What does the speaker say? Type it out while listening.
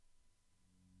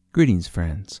Greetings,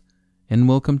 friends, and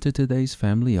welcome to today's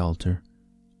Family Altar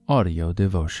audio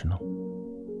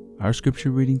devotional. Our scripture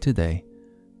reading today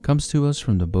comes to us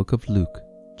from the book of Luke,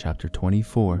 chapter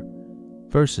 24,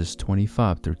 verses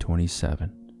 25 through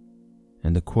 27.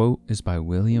 And the quote is by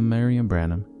William Marion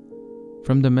Branham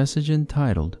from the message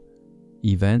entitled,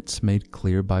 Events Made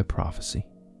Clear by Prophecy.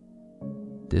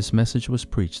 This message was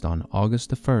preached on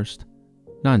August the 1st,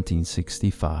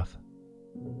 1965.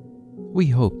 We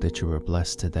hope that you are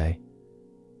blessed today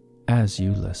as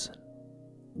you listen.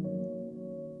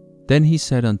 Then he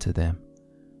said unto them,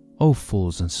 O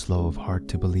fools and slow of heart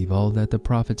to believe all that the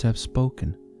prophets have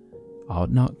spoken. Ought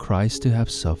not Christ to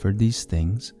have suffered these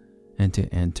things and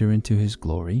to enter into his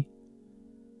glory?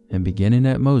 And beginning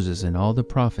at Moses and all the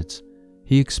prophets,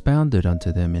 he expounded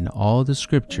unto them in all the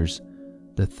scriptures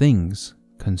the things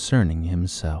concerning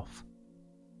himself.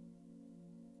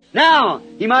 Now,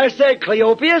 he might have said,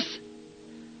 Cleopas,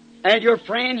 and your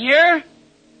friend here,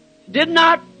 did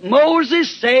not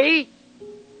Moses say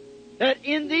that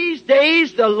in these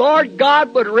days the Lord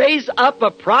God would raise up a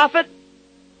prophet?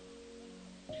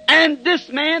 And this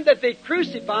man that they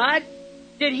crucified,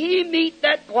 did he meet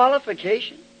that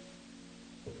qualification?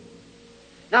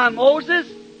 Now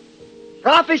Moses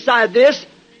prophesied this,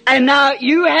 and now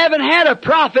you haven't had a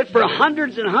prophet for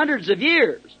hundreds and hundreds of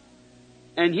years.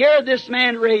 And here this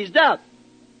man raised up.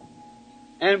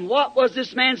 And what was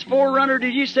this man's forerunner,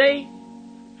 did you say?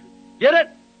 Get it?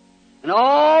 And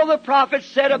all the prophets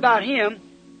said about him,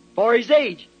 for his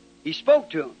age, he spoke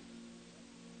to him.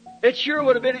 It sure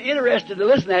would have been interesting to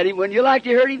listen at him. Wouldn't you like to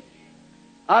hear him?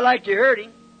 I like to hear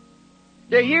him.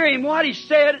 To hear him what he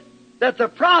said that the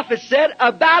prophet said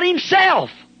about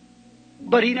himself.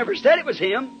 But he never said it was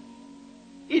him.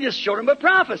 He just showed him a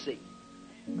prophecy.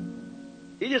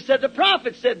 He just said the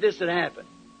prophet said this had happened.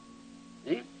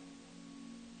 See?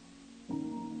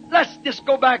 Let's just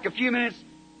go back a few minutes.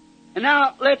 And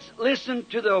now let's listen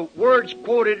to the words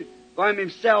quoted by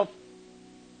himself.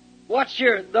 Watch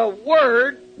here. The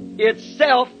word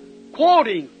itself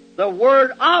quoting the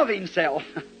word of himself.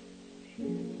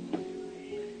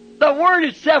 The word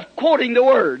itself quoting the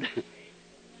word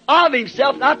of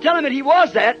himself. Not telling that he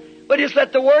was that, but just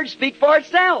let the word speak for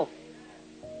itself.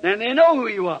 Then they know who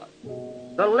he was.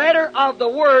 The letter of the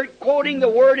word quoting the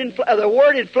word in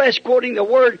flesh quoting the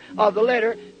word of the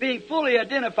letter, being fully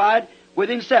identified with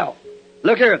himself.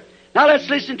 Look here. Now let's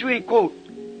listen to him quote.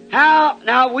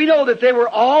 Now we know that they were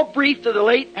all brief to the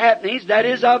late happenings, that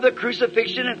is of the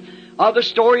crucifixion and of the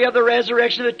story of the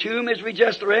resurrection of the tomb as we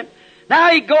just read.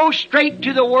 Now he goes straight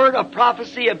to the word of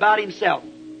prophecy about himself.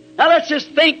 Now let's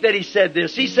just think that he said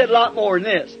this. He said a lot more than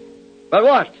this. But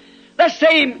what? Let's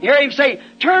hear him say,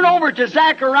 turn over to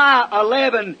Zechariah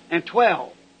 11 and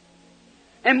 12.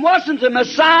 And wasn't the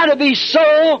Messiah to be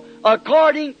sold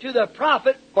according to the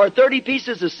prophet for 30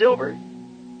 pieces of silver?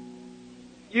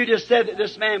 You just said that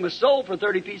this man was sold for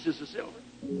 30 pieces of silver.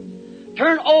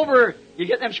 Turn over, you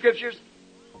get them scriptures?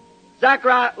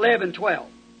 Zechariah 11, 12.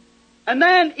 And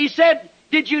then he said,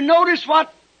 did you notice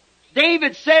what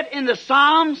David said in the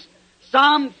Psalms?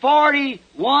 Psalm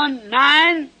 41,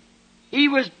 9. He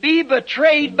was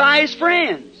betrayed by his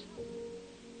friends.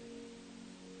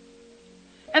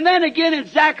 And then again in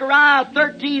Zechariah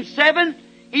 13:7,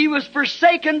 he was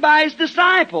forsaken by his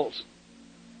disciples.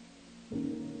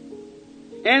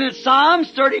 And in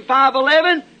Psalms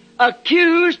 35:11,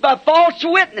 accused by false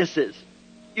witnesses.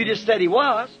 You just said he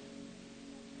was.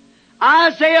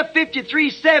 Isaiah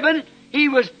 53:7, he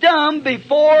was dumb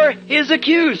before his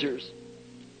accusers.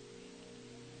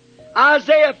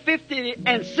 Isaiah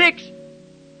 50:6,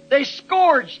 they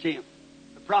scourged him,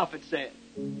 the prophet said.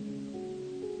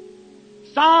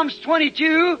 Psalms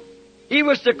 22, he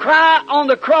was to cry on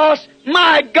the cross,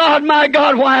 my God,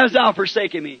 why hast thou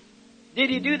forsaken me? Did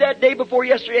he do that day before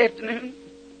yesterday afternoon?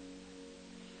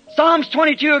 Psalms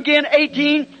 22 again,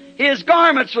 18, his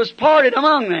garments was parted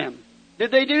among them.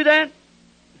 Did they do that?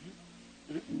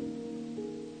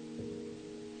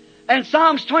 And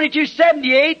Psalms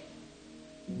 22:78,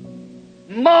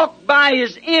 mocked by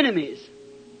his enemies,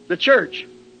 the church.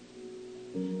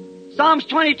 Psalms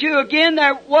 22 again,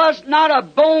 there was not a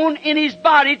bone in his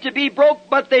body to be broke,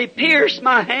 but they pierced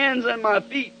my hands and my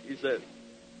feet, he said.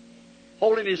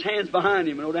 Holding his hands behind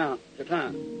him, no doubt, at the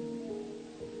time.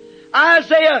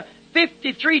 Isaiah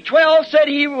 53:12 said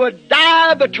he would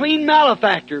die between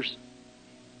malefactors.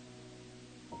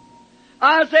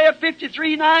 Isaiah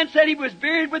 53:9 said he was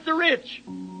buried with the rich.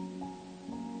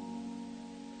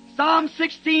 Psalm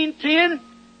 16:10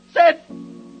 said,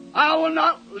 I will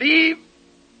not leave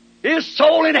his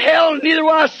soul in hell, neither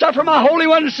will I suffer my Holy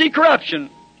One to see corruption.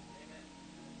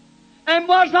 And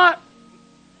was not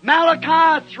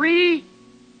Malachi 3,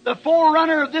 the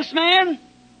forerunner of this man.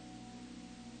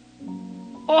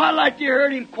 Oh, I'd like to hear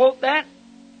him quote that.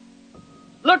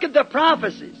 Look at the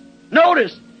prophecies.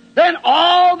 Notice, then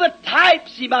all the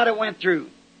types he might have went through.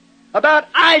 About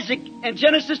Isaac in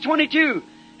Genesis 22,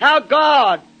 how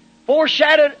God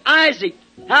foreshadowed Isaac,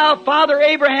 how Father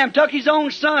Abraham took his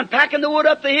own son, packing the wood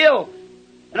up the hill,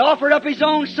 and offered up his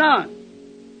own son.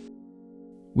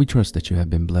 We trust that you have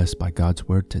been blessed by God's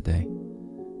Word today.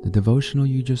 The devotional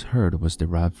you just heard was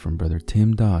derived from Brother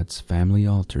Tim Dodd's Family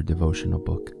Altar devotional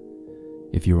book.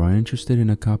 If you are interested in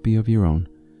a copy of your own,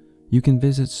 you can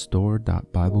visit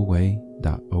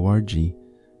store.bibleway.org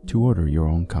to order your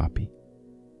own copy.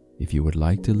 If you would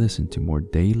like to listen to more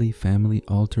daily Family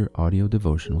Altar audio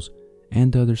devotionals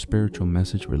and other spiritual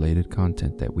message-related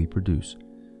content that we produce,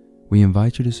 we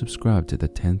invite you to subscribe to the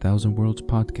 10,000 Worlds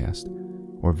podcast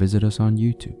or visit us on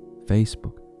YouTube,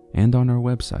 Facebook, and on our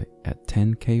website at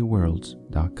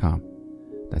 10kworlds.com.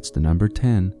 That's the number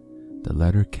 10, the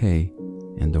letter K,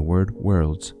 and the word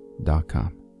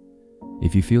worlds.com.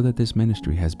 If you feel that this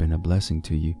ministry has been a blessing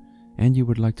to you and you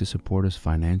would like to support us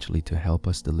financially to help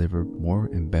us deliver more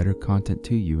and better content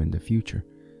to you in the future,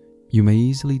 you may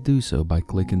easily do so by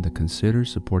clicking the Consider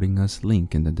Supporting Us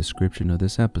link in the description of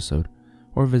this episode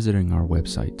or visiting our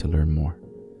website to learn more.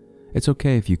 It's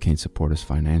okay if you can't support us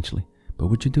financially, but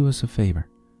would you do us a favor?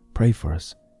 Pray for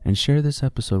us and share this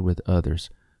episode with others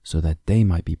so that they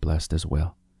might be blessed as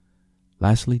well.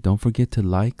 Lastly, don't forget to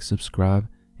like, subscribe,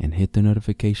 and hit the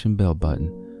notification bell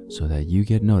button so that you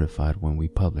get notified when we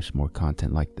publish more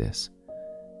content like this.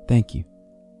 Thank you,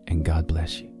 and God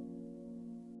bless you.